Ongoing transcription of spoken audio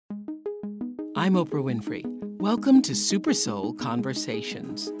I'm Oprah Winfrey. Welcome to SuperSoul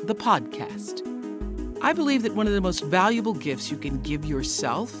Conversations, the podcast. I believe that one of the most valuable gifts you can give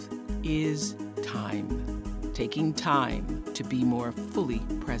yourself is time. Taking time to be more fully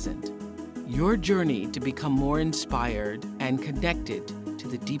present. Your journey to become more inspired and connected to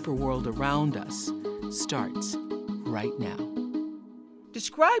the deeper world around us starts right now.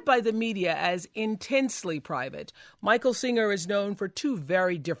 Described by the media as intensely private, Michael Singer is known for two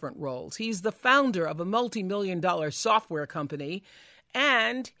very different roles. He's the founder of a multi-million-dollar software company,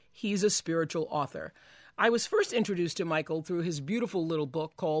 and he's a spiritual author. I was first introduced to Michael through his beautiful little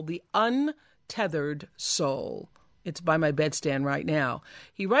book called The Untethered Soul. It's by my bedstand right now.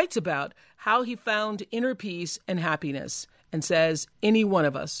 He writes about how he found inner peace and happiness and says any one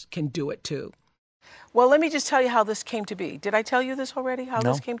of us can do it too. Well, let me just tell you how this came to be. Did I tell you this already, how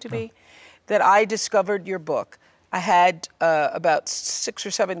this came to be? That I discovered your book. I had about 6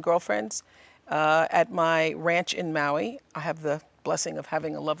 or 7 girlfriends at my ranch in Maui. I have the blessing of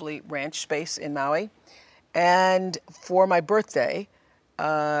having a lovely ranch space in Maui. And for my birthday,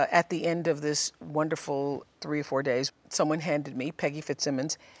 at the end of this wonderful 3 or 4 days, someone handed me, Peggy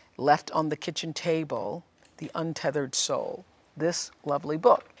Fitzsimmons, left on the kitchen table, The Untethered Soul, this lovely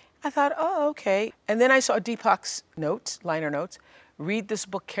book. I thought, oh, okay. And then I saw Deepak's notes, liner notes, read this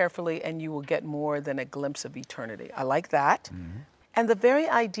book carefully and you will get more than a glimpse of eternity. I like that. Mm-hmm. And the very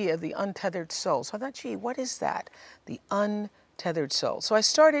idea of the untethered soul. So I thought, gee, what is that? The untethered soul. So I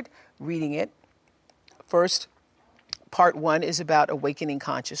started reading it. First, part 1 is about awakening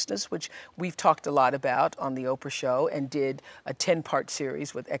consciousness, which we've talked a lot about on the Oprah show and did a 10-part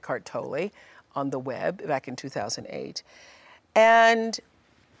series with Eckhart Tolle on the web back in 2008. And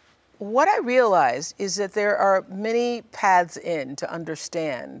what I realized is that there are many paths in to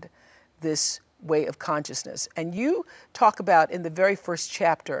understand this way of consciousness. And you talk about in the very first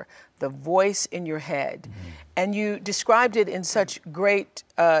chapter, the voice in your head. Mm-hmm. And you described it in such great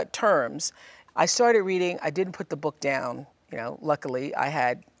terms. I started reading, I didn't put the book down, luckily I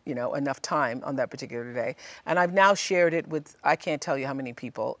had, enough time on that particular day. And I've now shared it with, I can't tell you how many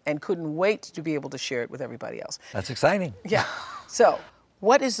people, and couldn't wait to be able to share it with everybody else. That's exciting. Yeah. So,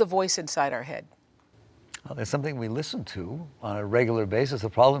 what is the voice inside our head? Well, it's something we listen to on a regular basis.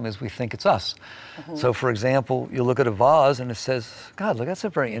 The problem is we think it's us. Mm-hmm. So, for example, you look at a vase and it says, God, look, that's a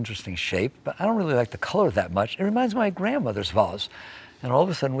very interesting shape, but I don't really like the color that much. It reminds me of my grandmother's vase. And all of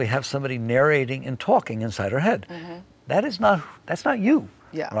a sudden we have somebody narrating and talking inside our head. Mm-hmm. That's not you,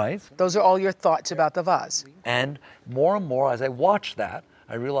 right? Those are all your thoughts about the vase. And more as I watch that,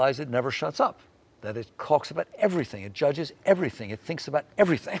 I realize it never shuts up. That it talks about everything, it judges everything, it thinks about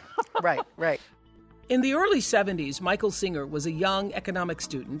everything. Right. In the early 70s, Michael Singer was a young economics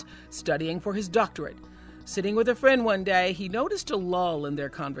student studying for his doctorate. Sitting with a friend one day, he noticed a lull in their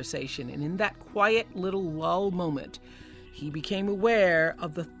conversation, and in that quiet little lull moment, he became aware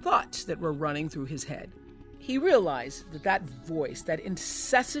of the thoughts that were running through his head. He realized that voice, that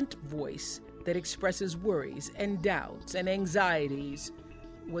incessant voice that expresses worries and doubts and anxieties,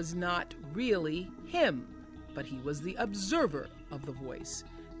 was not really him, but he was the observer of the voice.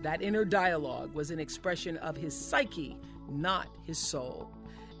 That inner dialogue was an expression of his psyche, not his soul.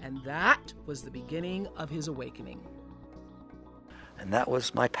 And that was the beginning of his awakening. And that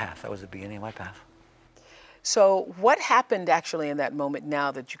was my path. That was the beginning of my path. So what happened actually in that moment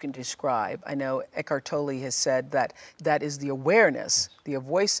now that you can describe? I know Eckhart Tolle has said that that is the awareness, the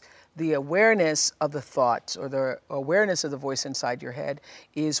voice, the awareness of the thoughts or the awareness of the voice inside your head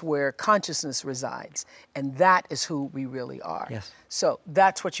is where consciousness resides. And that is who we really are. Yes. So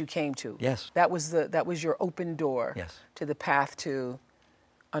that's what you came to. Yes. That was your open door to the path to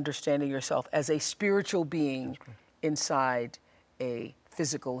understanding yourself as a spiritual being inside a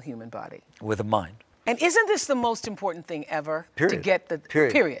physical human body. With a mind. And isn't this the most important thing ever? Period. To get the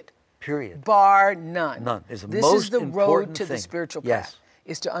Period. Bar none. None. Is the this most is the road to thing. the spiritual path. Yes.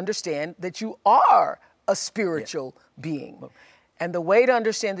 Is to understand that you are a spiritual being. And the way to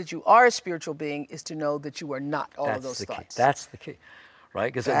understand that you are a spiritual being is to know that you are not all of those thoughts. That's the key,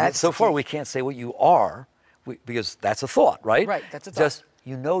 right? Because so far we can't say what you are because that's a thought, right? Right, that's a thought. Just,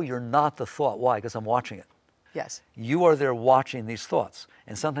 you're not the thought. Why? Because I'm watching it. Yes. You are there watching these thoughts.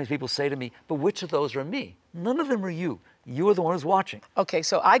 And sometimes people say to me, but which of those are me? None of them are you. You are the one who's watching. Okay,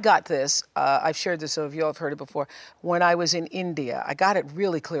 so I got this. I've shared this, so if you all have heard it before. When I was in India, I got it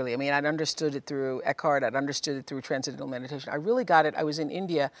really clearly. I mean, I'd understood it through Eckhart. I'd understood it through Transcendental Meditation. I really got it. I was in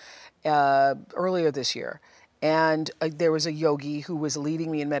India earlier this year. And there was a yogi who was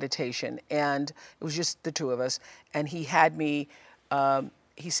leading me in meditation. And it was just the two of us. And he had me...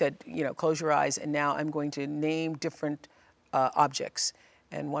 he said, close your eyes, and now I'm going to name different objects.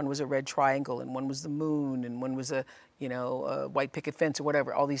 and one was a red triangle, and one was the moon, and one was a white picket fence or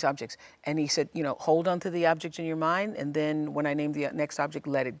whatever, all these objects. And he said, hold on to the object in your mind, and then when I name the next object,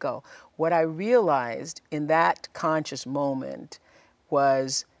 let it go. What I realized in that conscious moment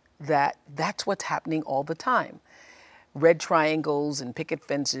was that that's what's happening all the time. Red triangles and picket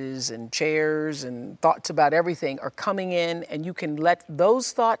fences and chairs and thoughts about everything are coming in, and you can let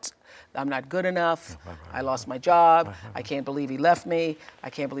those thoughts, I'm not good enough, I lost my job, I can't believe he left me, I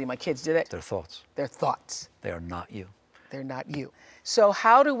can't believe my kids did it. They're thoughts. They're thoughts. They are not you. They're not you. So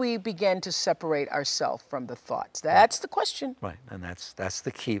how do we begin to separate ourselves from the thoughts? That's the question. Right, and that's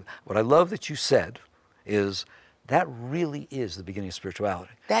the key. What I love that you said is that really is the beginning of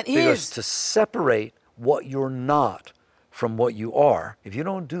spirituality. That is. Because to separate what you're not from what you are, if you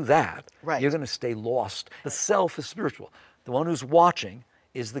don't do that, right, you're going to stay lost. The self is spiritual. The one who's watching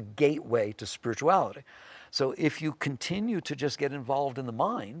is the gateway to spirituality. So if you continue to just get involved in the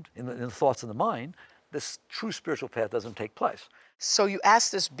mind, in the thoughts of the mind, this true spiritual path doesn't take place. So you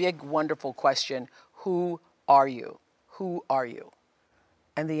ask this big, wonderful question, who are you? Who are you?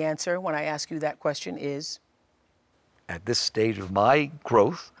 And the answer, when I ask you that question, is? At this stage of my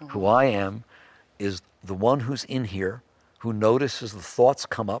growth, who I am is the one who's in here, who notices the thoughts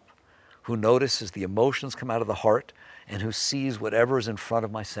come up, who notices the emotions come out of the heart, and who sees whatever is in front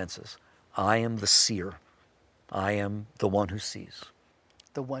of my senses. I am the seer. I am the one who sees.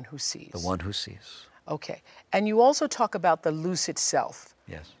 The one who sees. The one who sees. Okay. And you also talk about the lucid self.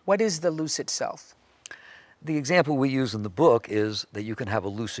 Yes. What is the lucid self? The example we use in the book is that you can have a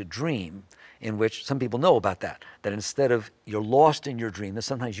lucid dream, in which some people know about that instead of you're lost in your dream, that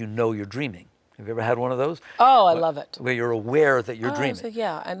sometimes you know you're dreaming. Have you ever had one of those? Oh, I love it. Where you're aware that you're dreaming. So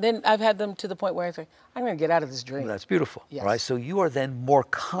yeah, and then I've had them to the point where I think, I'm going to get out of this dream. Well, that's beautiful, yes, right? So you are then more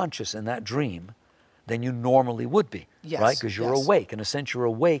conscious in that dream than you normally would be, yes, right? Because you're awake. In a sense, you're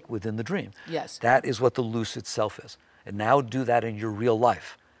awake within the dream. Yes. That is what the lucid self is. And now do that in your real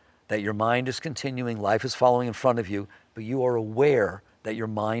life, that your mind is continuing, life is following in front of you, but you are aware that your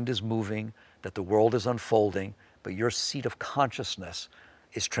mind is moving, that the world is unfolding, but your seat of consciousness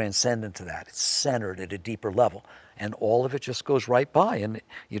is transcendent to that. It's centered at a deeper level. And all of it just goes right by, and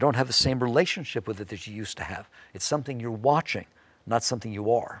you don't have the same relationship with it that you used to have. It's something you're watching, not something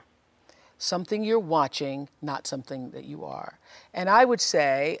you are. Something you're watching, not something that you are. And I would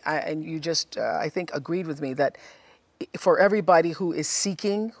say, and you just, I think, agreed with me, that for everybody who's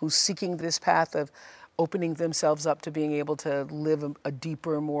seeking this path of opening themselves up to being able to live a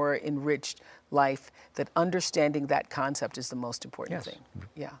deeper, more enriched life, that understanding that concept is the most important thing.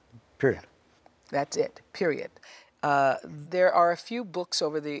 Yeah. Period. Yeah. That's it. Period. There are a few books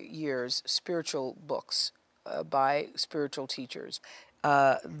over the years, spiritual books by spiritual teachers,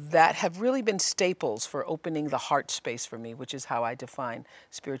 that have really been staples for opening the heart space for me, which is how I define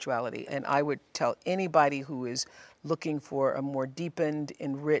spirituality. And I would tell anybody who is looking for a more deepened,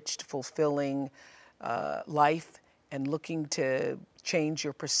 enriched, fulfilling life, and looking to change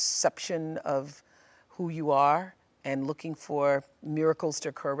your perception of who you are, and looking for miracles to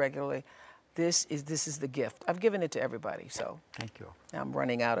occur regularly, this is the gift. I've given it to everybody, so thank you. now I'm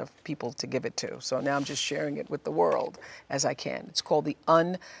running out of people to give it to. So now I'm just sharing it with the world as I can. It's called the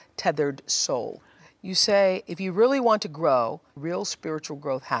Untethered Soul. You say, if you really want to grow, real spiritual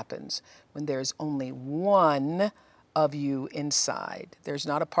growth happens when there's only one of you inside. There's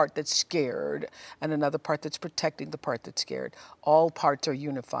not a part that's scared and another part that's protecting the part that's scared. All parts are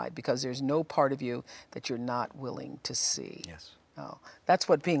unified because there's no part of you that you're not willing to see. Yes. Oh, that's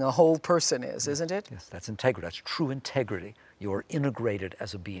what being a whole person is, isn't it? Yes, that's integrity. That's true integrity. You are integrated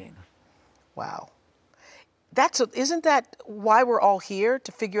as a being. Wow. Isn't that why we're all here,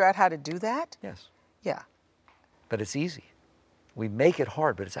 to figure out how to do that? Yes. Yeah. But it's easy. We make it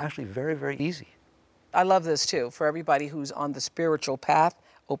hard, but it's actually very, very easy. I love this too, for everybody who's on the spiritual path,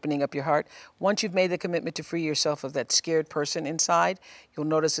 opening up your heart. Once you've made the commitment to free yourself of that scared person inside, you'll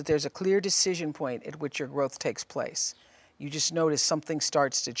notice that there's a clear decision point at which your growth takes place. You just notice something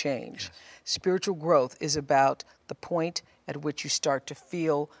starts to change. Yes. Spiritual growth is about the point at which you start to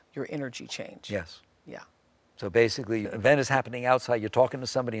feel your energy change. Yes. Yeah. So basically, an event is happening outside, you're talking to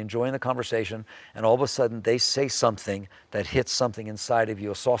somebody, enjoying the conversation, and all of a sudden they say something that hits something inside of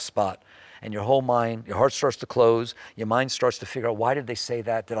you, a soft spot, and your whole mind, your heart starts to close, your mind starts to figure out, why did they say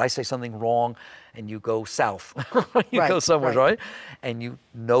that? Did I say something wrong? And you go south. You go somewhere, right? And you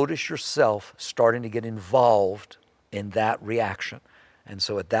notice yourself starting to get involved in that reaction. And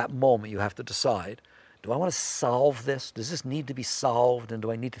so at that moment, you have to decide, do I want to solve this? Does this need to be solved? And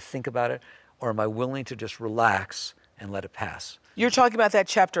do I need to think about it? Or am I willing to just relax and let it pass? You're talking about that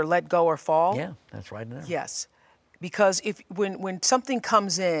chapter, Let Go or Fall? Yeah, that's right in there. Yes. Because when something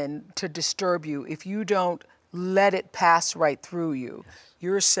comes in to disturb you, if you don't let it pass right through you,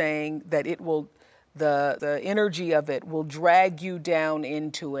 you're saying that it will, the energy of it will drag you down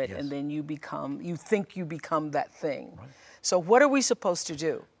into it, and then you think you become that thing. Right. So what are we supposed to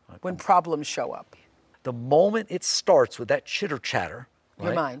do when problems show up? The moment it starts with that chitter chatter,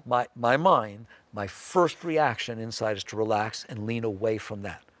 your mind, my mind, my first reaction inside is to relax and lean away from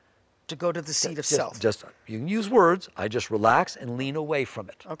that. To go to the seat of self. You can use words. I just relax and lean away from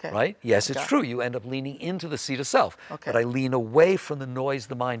it. Okay. Right? Yes, it's true. You end up leaning into the seat of self. Okay. But I lean away from the noise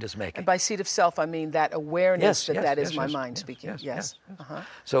the mind is making. And by seat of self, I mean that awareness that is my mind speaking. Yes.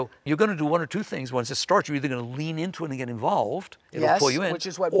 So you're going to do one or two things. Once it starts, you're either going to lean into it and get involved. It'll pull you in. Which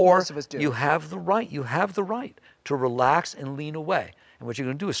is what or most of us do. You have the right to relax and lean away. And what you're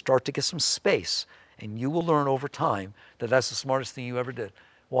going to do is start to get some space. And you will learn over time that that's the smartest thing you ever did.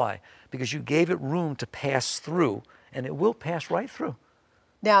 Why? Because you gave it room to pass through, and it will pass right through.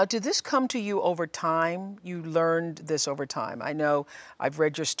 Now, did this come to you over time? You learned this over time. I know I've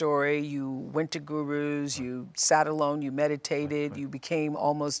read your story. You went to gurus, you sat alone, you meditated, you became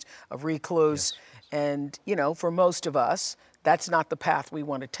almost a recluse. And, you know, for most of us, that's not the path we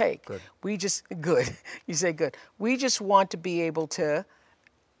want to take. Good. You say good. We just want to be able to,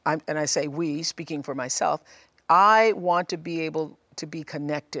 and I say we, speaking for myself, I want to be able to be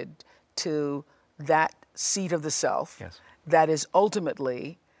connected to that seat of the self that is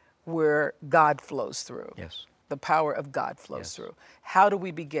ultimately where God flows through. The power of God flows through. How do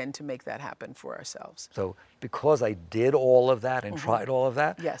we begin to make that happen for ourselves? So because I did all of that and tried all of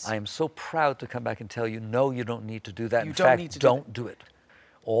that, I am so proud to come back and tell you, no, you don't need to do that. In fact, don't do it.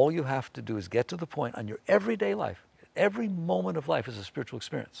 All you have to do is get to the point on your everyday life. Every moment of life is a spiritual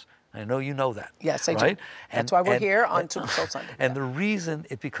experience. I know you know that. Yes, I do. That's why we're here on SuperSoul Sunday. And the reason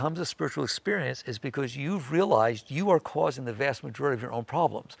it becomes a spiritual experience is because you've realized you are causing the vast majority of your own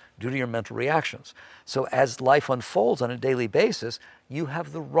problems due to your mental reactions. So as life unfolds on a daily basis, you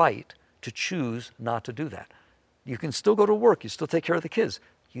have the right to choose not to do that. You can still go to work. You still take care of the kids.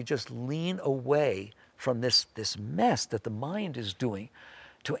 You just lean away from this mess that the mind is doing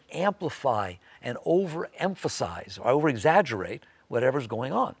to amplify and overemphasize or over-exaggerate whatever's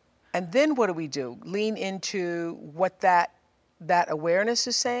going on. And then what do? Lean into what that awareness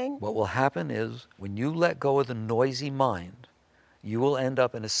is saying? What will happen is when you let go of the noisy mind, you will end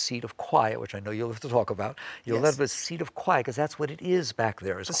up in a seat of quiet, which I know you'll have to talk about. You'll end up in a seat of quiet because that's what it is back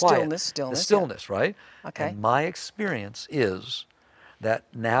there, is quiet. The stillness, right? Okay. And my experience is that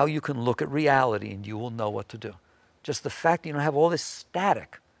now you can look at reality and you will know what to do. Just the fact that you don't have all this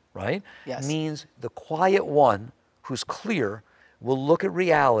static, right? Means the quiet one who's clear will look at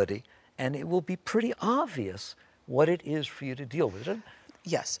reality, and it will be pretty obvious what it is for you to deal with.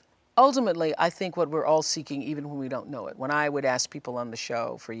 Yes. Ultimately, I think what we're all seeking, even when we don't know it. When I would ask people on the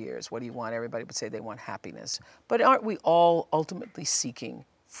show for years, what do you want? Everybody would say they want happiness. But aren't we all ultimately seeking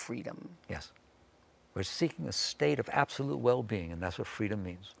freedom? Yes. We're seeking a state of absolute well-being, and that's what freedom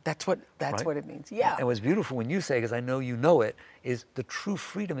means. That's what it means, yeah. And what's beautiful when you say, because I know you know it, is the true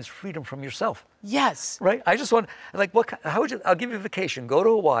freedom is freedom from yourself. Yes. Right? I just want, like, how would you, I'll give you a vacation. Go to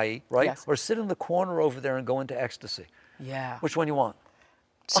Hawaii, right? Yes. Or sit in the corner over there and go into ecstasy. Yeah. Which one you want?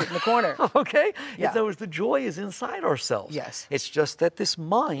 Sit in the corner. Okay? Yeah. In other words, the joy is inside ourselves. Yes. It's just that this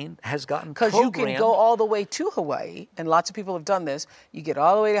mind has gotten programmed. Because you can go all the way to Hawaii, and lots of people have done this. You get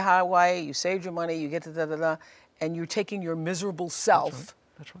all the way to Hawaii, you saved your money, you get to da-da-da, and you're taking your miserable self.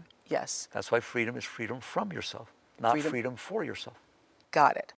 That's right. Yes. That's why freedom is freedom from yourself, not freedom for yourself.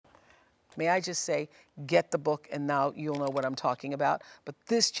 Got it. May I just say, get the book, and now you'll know what I'm talking about. But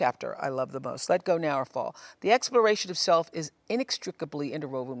this chapter I love the most. Let Go Now or Fall. The exploration of self is inextricably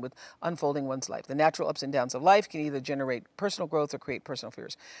interwoven with unfolding one's life. The natural ups and downs of life can either generate personal growth or create personal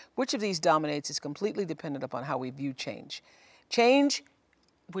fears. Which of these dominates is completely dependent upon how we view change. Change,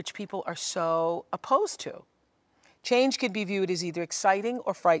 which people are so opposed to. Change can be viewed as either exciting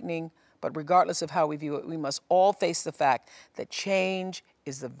or frightening, but regardless of how we view it, we must all face the fact that change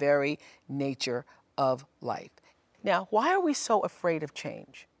is the very nature of life. Now, why are we so afraid of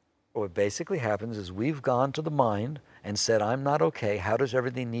change? What basically happens is we've gone to the mind and said, I'm not okay. How does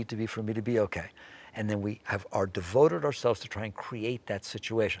everything need to be for me to be okay? And then we are devoted ourselves to try and create that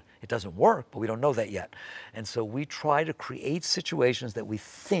situation. It doesn't work, but we don't know that yet. And so we try to create situations that we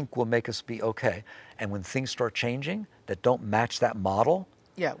think will make us be okay. And when things start changing that don't match that model,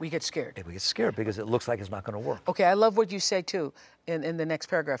 yeah, we get scared. We get scared because it looks like it's not going to work. Okay, I love what you say too. In the next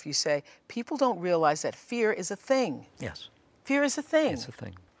paragraph, you say, people don't realize that fear is a thing. Yes. Fear is a thing. It's a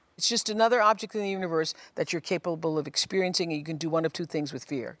thing. It's just another object in the universe that you're capable of experiencing, and you can do one of two things with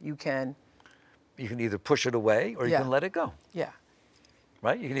fear. You can You can either push it away or you can let it go. Yeah.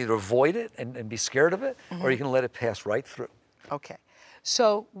 Right? You can either avoid it and be scared of it, or you can let it pass right through. Okay.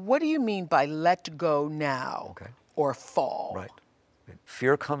 So what do you mean by let go now or fall? Right.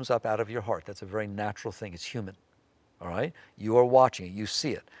 Fear comes up out of your heart. That's a very natural thing. It's human. All right? You are watching it. You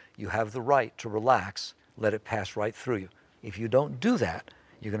see it. You have the right to relax, let it pass right through you. If you don't do that,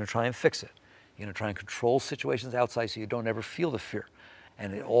 you're going to try and fix it. You're going to try and control situations outside so you don't ever feel the fear.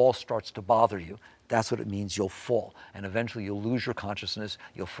 And it all starts to bother you. That's what it means. You'll fall. And eventually you'll lose your consciousness.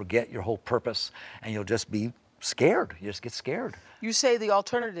 You'll forget your whole purpose. And you'll just be scared. You just get scared. You say the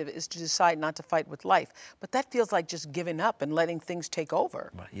alternative is to decide not to fight with life. But that feels like just giving up and letting things take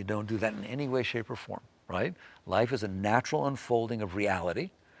over. Right. You don't do that in any way, shape, or form. Right? Life is a natural unfolding of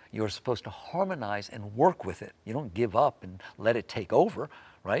reality. You're supposed to harmonize and work with it. You don't give up and let it take over.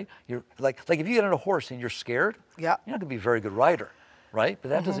 Right? You're like if you get on a horse and you're scared, you're not going to be a very good rider. Right? But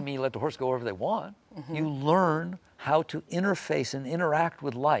that doesn't mean you let the horse go wherever they want. You learn how to interface and interact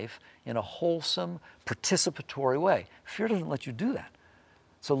with life in a wholesome, participatory way. Fear doesn't let you do that.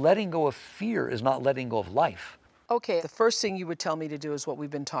 So letting go of fear is not letting go of life. Okay, the first thing you would tell me to do is what we've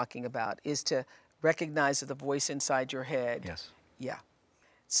been talking about, is to recognize the voice inside your head. Yes. Yeah.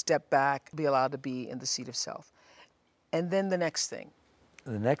 Step back, be allowed to be in the seat of self. And then the next thing.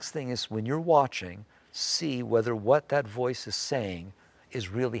 The next thing is when you're watching, see whether what that voice is saying is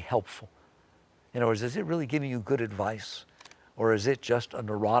really helpful. In other words, is it really giving you good advice? Or is it just a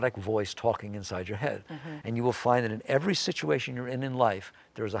neurotic voice talking inside your head? And you will find that in every situation you're in life,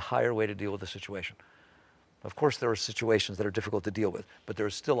 there is a higher way to deal with the situation. Of course, there are situations that are difficult to deal with, but there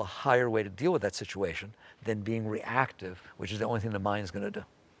is still a higher way to deal with that situation than being reactive, which is the only thing the mind is going to do.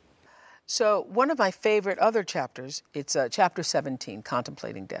 So one of my favorite other chapters, it's chapter 17,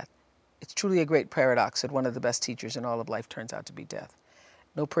 Contemplating Death. It's truly a great paradox that one of the best teachers in all of life turns out to be death.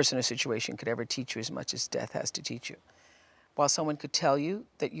 No person or situation could ever teach you as much as death has to teach you. While someone could tell you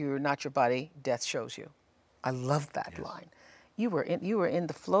that you're not your body, death shows you. I love that line. You were in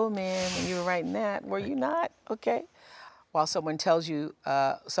the flow, man, when you were writing that, were you not? Okay. While someone tells you,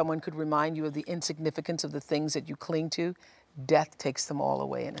 someone could remind you of the insignificance of the things that you cling to, death takes them all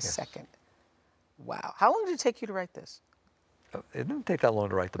away in a second. Wow. How long did it take you to write this? It didn't take that long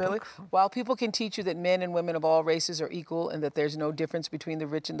to write the book. While people can teach you that men and women of all races are equal and that there's no difference between the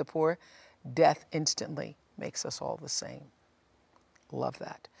rich and the poor, death instantly makes us all the same. Love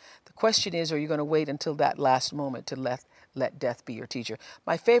that. The question is, are you going to wait until that last moment to let death be your teacher?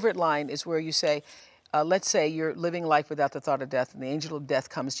 My favorite line is where you say, let's say you're living life without the thought of death, and the angel of death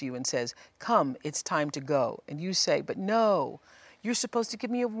comes to you and says, come, it's time to go. And you say, but no, you're supposed to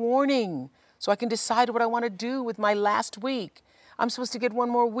give me a warning so I can decide what I want to do with my last week. I'm supposed to get one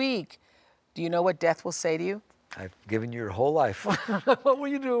more week. Do you know what death will say to you? I've given you your whole life. What were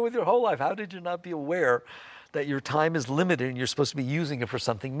you doing with your whole life? How did you not be aware that your time is limited and you're supposed to be using it for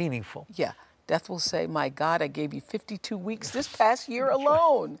something meaningful? Yeah. Death will say, my God, I gave you 52 weeks this past year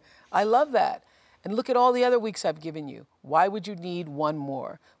alone. I love that. And look at all the other weeks I've given you. Why would you need one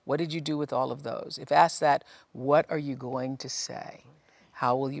more? What did you do with all of those? If asked that, what are you going to say?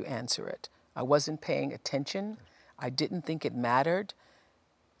 How will you answer it? I wasn't paying attention. I didn't think it mattered.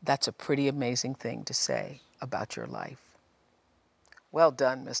 That's a pretty amazing thing to say about your life. Well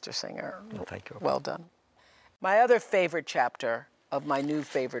done, Mr. Singer. Well, thank you. Well done. My other favorite chapter of my new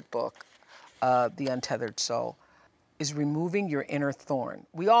favorite book, The Untethered Soul, is removing your inner thorn.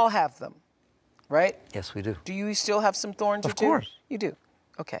 We all have them, right? Yes, we do. Do you still have some thorns or two? Of course. You do?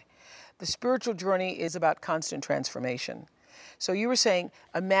 Okay. The spiritual journey is about constant transformation. So you were saying,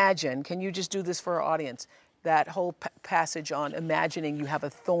 imagine, can you just do this for our audience, that whole passage on imagining you have a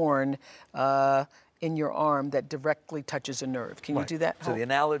thorn in your arm that directly touches a nerve. Can you do that? So the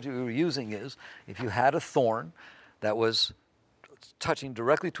analogy we were using is, if you had a thorn that was touching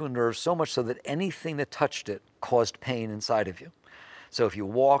directly to a nerve so much so that anything that touched it caused pain inside of you. So if you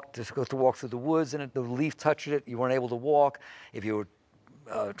walked, difficult to walk through the woods and the leaf touched it, you weren't able to walk. If you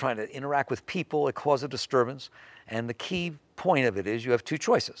were trying to interact with people, it caused a disturbance. And the key point of it is you have two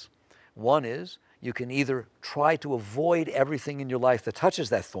choices. One is you can either try to avoid everything in your life that touches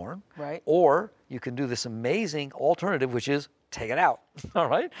that thorn, right, or you can do this amazing alternative, which is take it out, all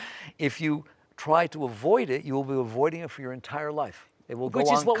right? If you try to avoid it, you will be avoiding it for your entire life. It will go on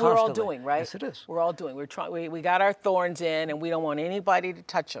constantly. Which is what we're all doing, right? Yes, it is. We're all doing. We got our thorns in, and we don't want anybody to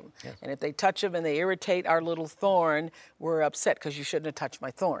touch them. Yes. And if they touch them and they irritate our little thorn, we're upset because you shouldn't have touched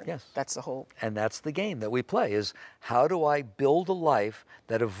my thorn. Yes. That's the whole. And that's the game that we play, is how do I build a life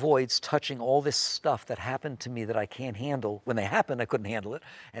that avoids touching all this stuff that happened to me that I can't handle? When they happened, I couldn't handle it.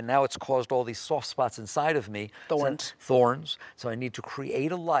 And now it's caused all these soft spots inside of me. Thorns. Thorns. So I need to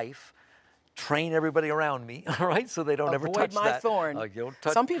create a life train everybody around me, all right, so they don't ever touch Avoid my that. thorn. You don't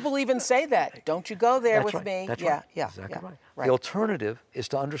touch. Some people even say that. Don't you go there with right. me. That's yeah, right. yeah, Exactly yeah. right. The alternative is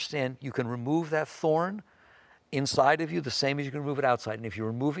to understand you can remove that thorn inside of you the same as you can remove it outside. And if you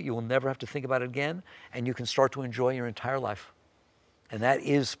remove it, you will never have to think about it again, and you can start to enjoy your entire life. And that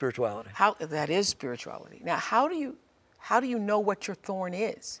is spirituality. That is spirituality. Now, how do you know what your thorn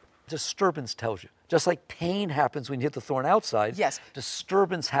is? Disturbance tells you. Just like pain happens when you hit the thorn outside, yes,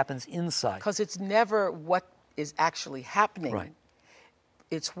 disturbance happens inside. Because it's never what is actually happening. Right.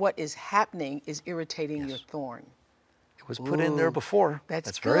 It's what is happening is irritating your thorn. It was put in there before.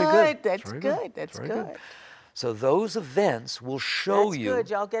 That's very good. That's good. That's good. So those events will show you. That's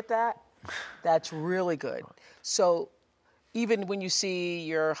good. Y'all get that? That's really good. So even when you see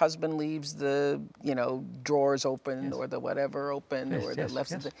your husband leaves the, drawers open or the whatever open or the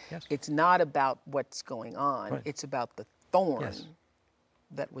left, it's not about what's going on. Right. It's about the thorn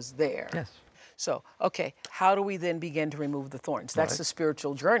that was there. Yes. So, okay, how do we then begin to remove the thorns? That's the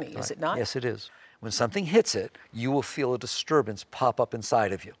spiritual journey, is it not? Yes, it is. When something hits it, you will feel a disturbance pop up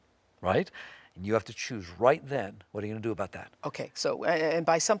inside of you, right? And you have to choose right then, what are you going to do about that? Okay, so, and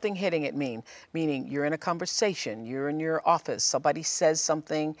by something hitting it, meaning you're in a conversation, you're in your office, somebody says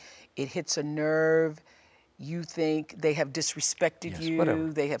something, it hits a nerve, you think they have disrespected you,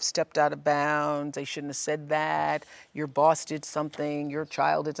 whatever. They have stepped out of bounds, they shouldn't have said that, your boss did something, your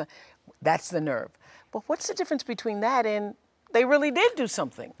child did something, that's the nerve. But what's the difference between that and they really did do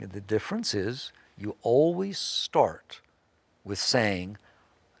something? The difference is you always start with saying,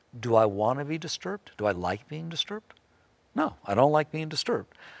 do I want to be disturbed? Do I like being disturbed? No, I don't like being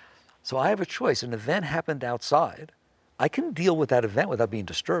disturbed. So I have a choice. An event happened outside. I can deal with that event without being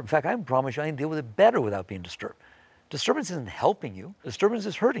disturbed. In fact, I promise you I can deal with it better without being disturbed. Disturbance isn't helping you. Disturbance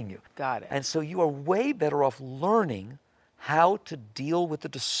is hurting you. Got it. And so you are way better off learning how to deal with the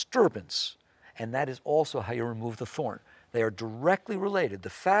disturbance. And that is also how you remove the thorn. They are directly related. The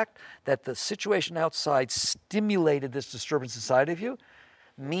fact that the situation outside stimulated this disturbance inside of you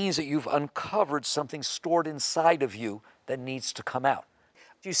means that you've uncovered something stored inside of you that needs to come out.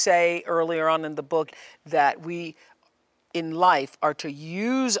 You say earlier on in the book that we, in life, are to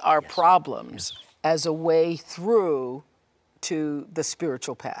use our problems as a way through to the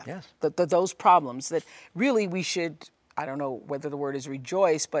spiritual path. Yes. Those problems that really we should, I don't know whether the word is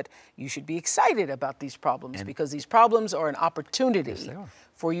rejoice, but you should be excited about these problems because these problems are an opportunity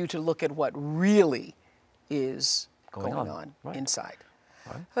for you to look at what really is going on inside.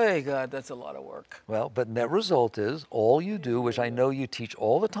 Right. Hey, God, that's a lot of work. Well, but net result is all you do, which I know you teach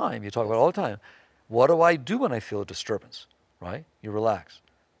all the time, you talk about all the time, what do I do when I feel a disturbance, right? You relax.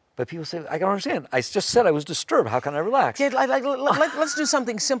 But people say, I don't understand. I just said I was disturbed. How can I relax? Yeah, let's do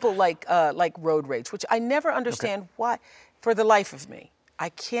something simple like road rage, which I never understand why, for the life of me. I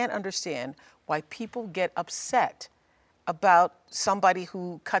can't understand why people get upset about somebody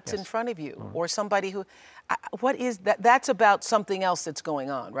who cuts in front of you or somebody who, what is that? That's about something else that's going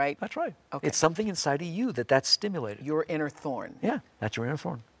on, right? That's right. Okay. It's something inside of you that's stimulated. Your inner thorn. Yeah, that's your inner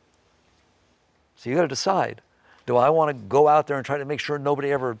thorn. So you got to decide, do I want to go out there and try to make sure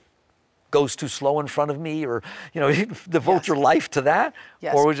nobody ever goes too slow in front of me or, devote your life to that?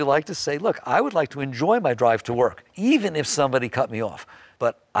 Yes. Or would you like to say, look, I would like to enjoy my drive to work, even if somebody cut me off.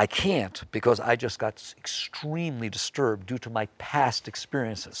 But I can't because I just got extremely disturbed due to my past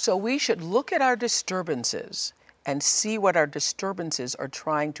experiences. So we should look at our disturbances and see what our disturbances are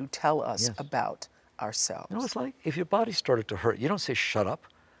trying to tell us about ourselves. You know what it's like? If your body started to hurt, you don't say, shut up.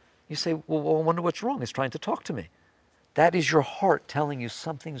 You say, well, I wonder what's wrong. It's trying to talk to me. That is your heart telling you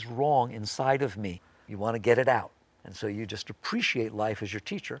something's wrong inside of me. You want to get it out. And so you just appreciate life as your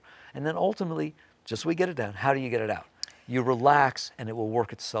teacher. And then ultimately, just so we get it down, how do you get it out? You relax and it will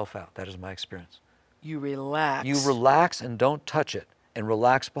work itself out. That is my experience. You relax. You relax and don't touch it and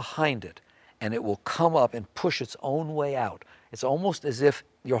relax behind it. And it will come up and push its own way out. It's almost as if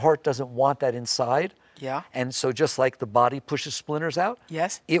your heart doesn't want that inside. Yeah. And so just like the body pushes splinters out,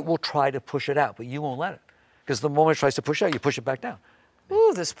 it will try to push it out, but you won't let it. Because the moment it tries to push out, you push it back down.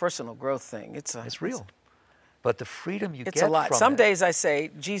 Ooh, this personal growth thing. It's real. But the freedom you get from it. It's a lot. Some days I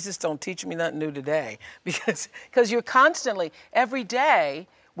say, Jesus, don't teach me nothing new today. Because you're constantly, every day,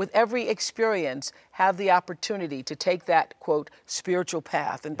 with every experience, have the opportunity to take that, quote, spiritual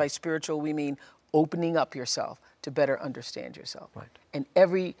path. And by spiritual, we mean opening up yourself to better understand yourself. Right. And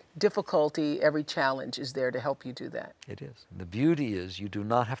every difficulty, every challenge is there to help you do that. It is. The beauty is you do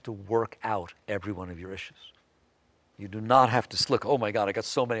not have to work out every one of your issues. You do not have to look, oh my God, I got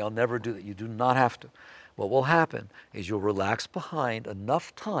so many, I'll never do that. You do not have to. What will happen is you'll relax behind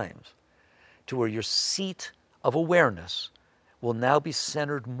enough times to where your seat of awareness will now be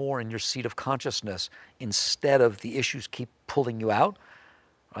centered more in your seat of consciousness instead of the issues keep pulling you out.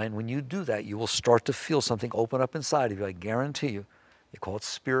 And when you do that, you will start to feel something open up inside of you. I guarantee you. You call it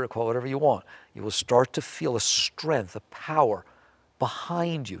spirit, call it whatever you want. You will start to feel a strength, a power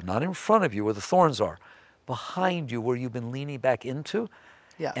behind you, not in front of you where the thorns are, behind you where you've been leaning back into.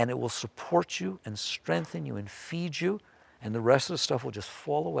 Yeah. And it will support you and strengthen you and feed you. And the rest of the stuff will just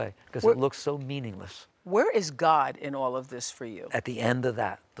fall away because it looks so meaningless. Where is God in all of this for you? At the end of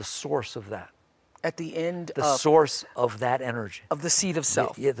that, the source of that. At the end the source of that energy. Of the seed of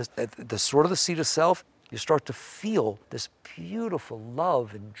self. Yeah, the sort of the seed of self, you start to feel this beautiful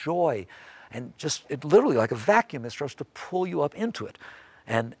love and joy, and just it literally like a vacuum, it starts to pull you up into it.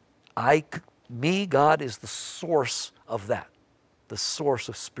 And God is the source of that, the source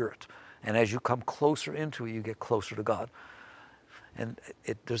of spirit. And as you come closer into it, you get closer to God. And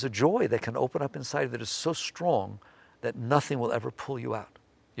there's a joy that can open up inside that is so strong that nothing will ever pull you out.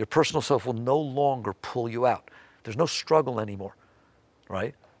 Your personal self will no longer pull you out. There's no struggle anymore,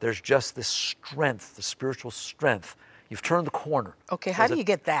 right? There's just this strength, the spiritual strength. You've turned the corner. Okay, how do you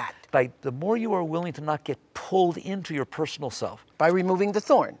get that? By the more you are willing to not get pulled into your personal self. By removing the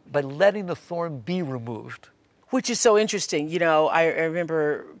thorn. By letting the thorn be removed. Which is so interesting. You know, I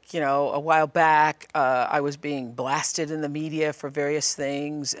remember, a while back, I was being blasted in the media for various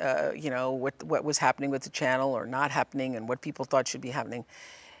things, what was happening with the channel or not happening and what people thought should be happening.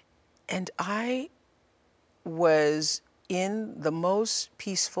 And I was in the most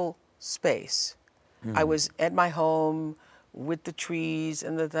peaceful space. I was at my home with the trees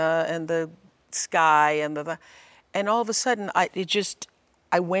and the sky and all of a sudden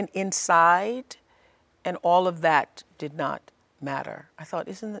I went inside and all of that did not matter. I thought,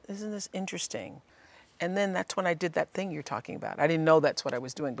 isn't this interesting? And then that's when I did that thing you're talking about. I didn't know that's what I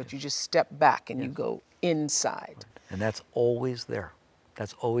was doing, but you just step back and you go inside. And that's always there.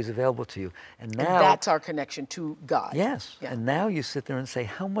 That's always available to you. And now that's our connection to God. Yes. Yeah. And now you sit there and say,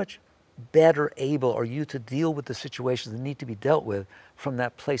 how much better able are you to deal with the situations that need to be dealt with from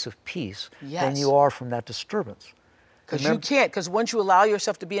that place of peace than you are from that disturbance? Because you can't, because once you allow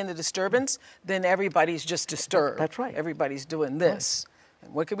yourself to be in the disturbance, then everybody's just disturbed. That's right. Everybody's doing this. Right.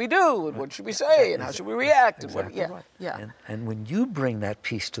 And what can we do? And what should we say? And how should we react? Exactly. And right. And when you bring that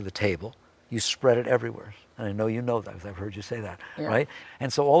peace to the table, you spread it everywhere. And I know you know that because I've heard you say that, right?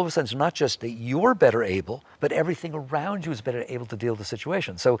 And so all of a sudden, it's not just that you're better able, but everything around you is better able to deal with the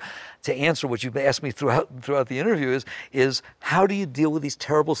situation. So to answer what you've asked me throughout the interview is how do you deal with these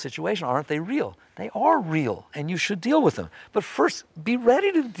terrible situations? Aren't they real? They are real, and you should deal with them. But first, be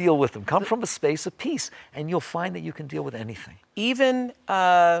ready to deal with them. Come from a space of peace, and you'll find that you can deal with anything. Even,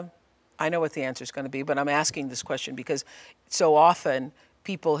 I know what the answer is going to be, but I'm asking this question because so often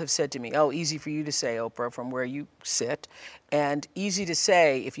people have said to me, oh, easy for you to say, Oprah, from where you sit, and easy to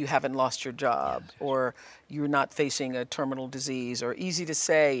say if you haven't lost your job, or you're not facing a terminal disease, or easy to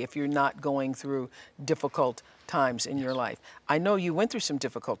say if you're not going through difficult times in your life. I know you went through some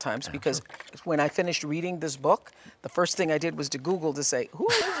difficult times because when I finished reading this book, the first thing I did was to Google to say, who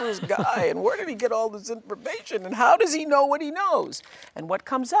is this guy and where did he get all this information and how does he know what he knows? And what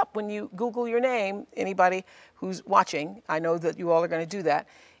comes up when you Google your name, anybody who's watching, I know that you all are going to do that,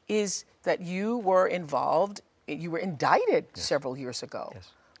 is that you were involved, you were indicted several years ago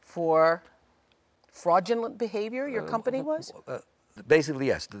for fraudulent behavior, your company was? Basically,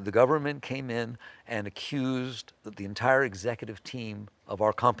 yes. The government came in and accused the entire executive team of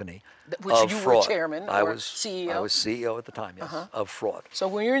our company Which of you fraud. were chairman or CEO? I was CEO at the time, yes, of fraud. So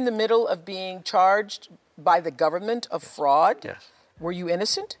when you're in the middle of being charged by the government of fraud, were you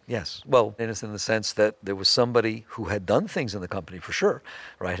innocent? Yes. Well, innocent in the sense that there was somebody who had done things in the company for sure,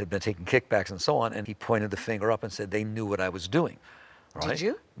 right, had been taking kickbacks and so on, and he pointed the finger up and said they knew what I was doing. Right? Did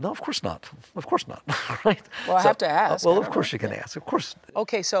you? No, of course not. Of course not. Right? Well, I have to ask. Well, of course you can ask. Of course.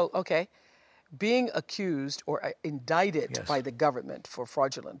 Okay. Being accused or indicted by the government for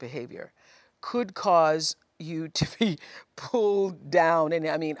fraudulent behavior could cause you to be pulled down. And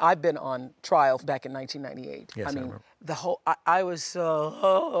I mean, I've been on trial back in 1998. Yes, I mean, remember. I was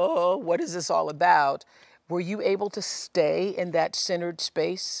so, what is this all about? Were you able to stay in that centered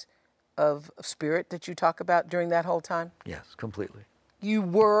space of spirit that you talk about during that whole time? Yes, completely. You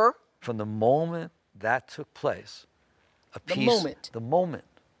were? From the moment that took place, The moment. The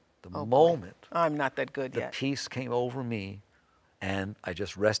moment. I'm not that good the yet. peace came over me, and I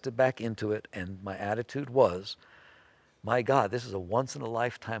just rested back into it, and my attitude was, my God, this is a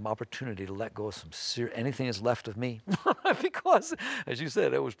once-in-a-lifetime opportunity to let go of anything that's left of me. Because, as you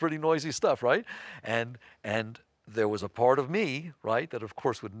said, it was pretty noisy stuff, right? And there was a part of me, right, that of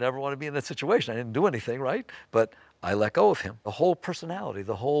course would never want to be in that situation. I didn't do anything, right? But I let go of him. The whole personality,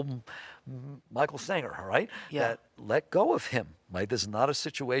 the whole Michael Sanger, right? Yeah. That let go of him, right? This is not a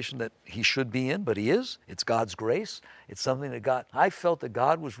situation that he should be in, but he is. It's God's grace. It's something that I felt that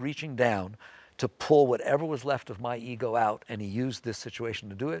God was reaching down to pull whatever was left of my ego out, and he used this situation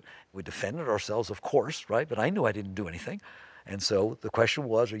to do it. We defended ourselves, of course, right? But I knew I didn't do anything. And so the question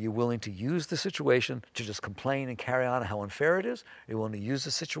was, are you willing to use the situation to just complain and carry on how unfair it is? Are you willing to use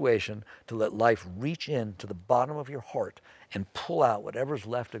the situation to let life reach in to the bottom of your heart and pull out whatever's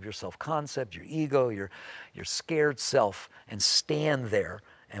left of your self-concept, your ego, your scared self, and stand there?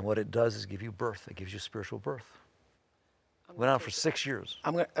 And what it does is give you birth. It gives you spiritual birth. Went on for 6 years.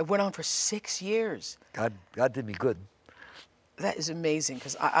 It went on for 6 years. God did me good. That is amazing,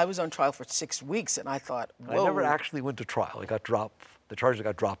 because I was on trial for 6 weeks, and I thought, whoa. I never actually went to trial. It got dropped. The charges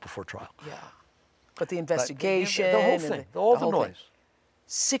got dropped before trial. Yeah. But the investigation. The whole thing. All the noise.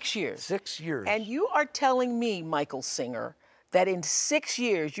 6 years. 6 years. And you are telling me, Michael Singer, that in 6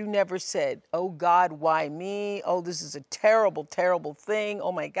 years you never said, oh God, why me? Oh, this is a terrible, terrible thing.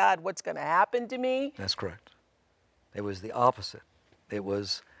 Oh my God, what's going to happen to me? That's correct. It was the opposite. It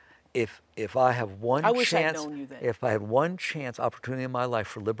was, if I have one I chance, wish I'd known you then. If I had one chance, opportunity in my life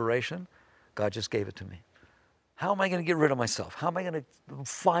for liberation, God just gave it to me. How am I going to get rid of myself? How am I going to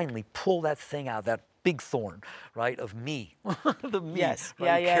finally pull that thing out, that big thorn, right, of me, the me, yes.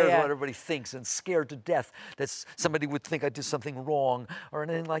 right, who yeah, cares yeah. what everybody thinks and scared to death that somebody would think I did something wrong or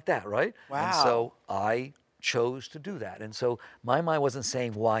anything like that, right? Wow. And so I chose to do that. And so my mind wasn't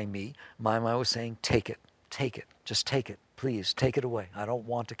saying, why me? My mind was saying, take it, just take it. Please, take it away. I don't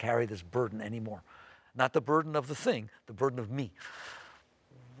want to carry this burden anymore. Not the burden of the thing, the burden of me.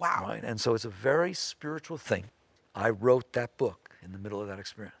 Wow. Right? And so it's a very spiritual thing. I wrote that book in the middle of that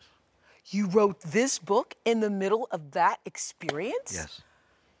experience. You wrote this book in the middle of that experience? Yes.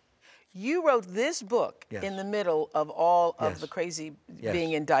 You wrote this book Yes. in the middle of all of Yes. the crazy Yes.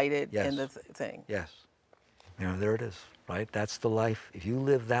 being indicted Yes. and the thing. Yes. There it is, right? That's the life. If you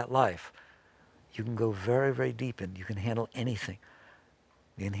live that life, you can go very, very deep and you can handle anything.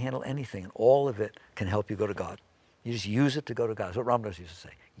 You can handle anything, and all of it can help you go to God. You just use it to go to God. That's what Ram Dass used to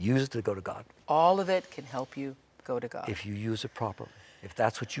say. Use it to go to God. All of it can help you go to God. If you use it properly, if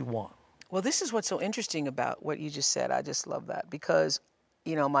that's what you want. Well, this is what's so interesting about what you just said. I just love that because,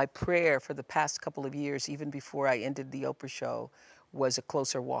 you know, my prayer for the past couple of years, even before I ended the Oprah show, was a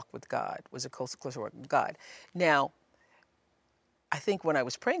closer walk with God, Now, I think when I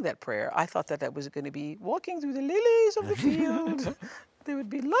was praying that prayer, I thought that I was going to be walking through the lilies of the field. There would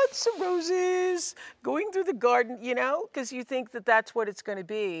be lots of roses, going through the garden, you know, because you think that that's what it's going to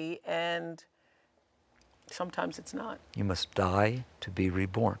be, and sometimes it's not. You must die to be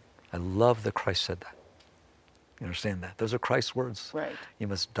reborn. I love that Christ said that. You understand that? Those are Christ's words. Right. You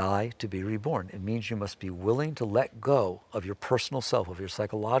must die to be reborn. It means you must be willing to let go of your personal self, of your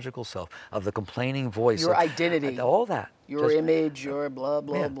psychological self, of the complaining voice. Your identity. All that. Your image, your blah,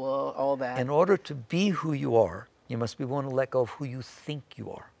 blah, blah, all that. In order to be who you are, you must be willing to let go of who you think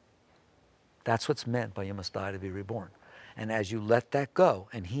you are. That's what's meant by you must die to be reborn. And as you let that go,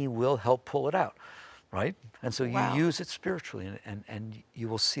 and he will help pull it out, right? And so you use it spiritually, and you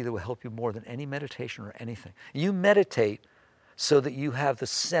will see that it will help you more than any meditation or anything. You meditate so that you have the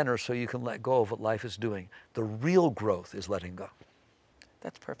center so you can let go of what life is doing. The real growth is letting go.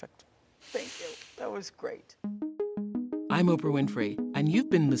 That's perfect. Thank you. That was great. I'm Oprah Winfrey, and you've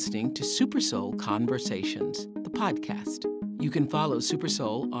been listening to SuperSoul Conversations, the podcast. You can follow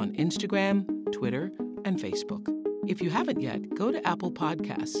SuperSoul on Instagram, Twitter, and Facebook. If you haven't yet, go to Apple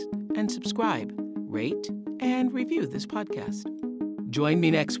Podcasts and subscribe, rate, and review this podcast. Join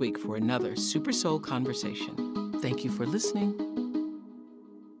me next week for another SuperSoul Conversation. Thank you for listening.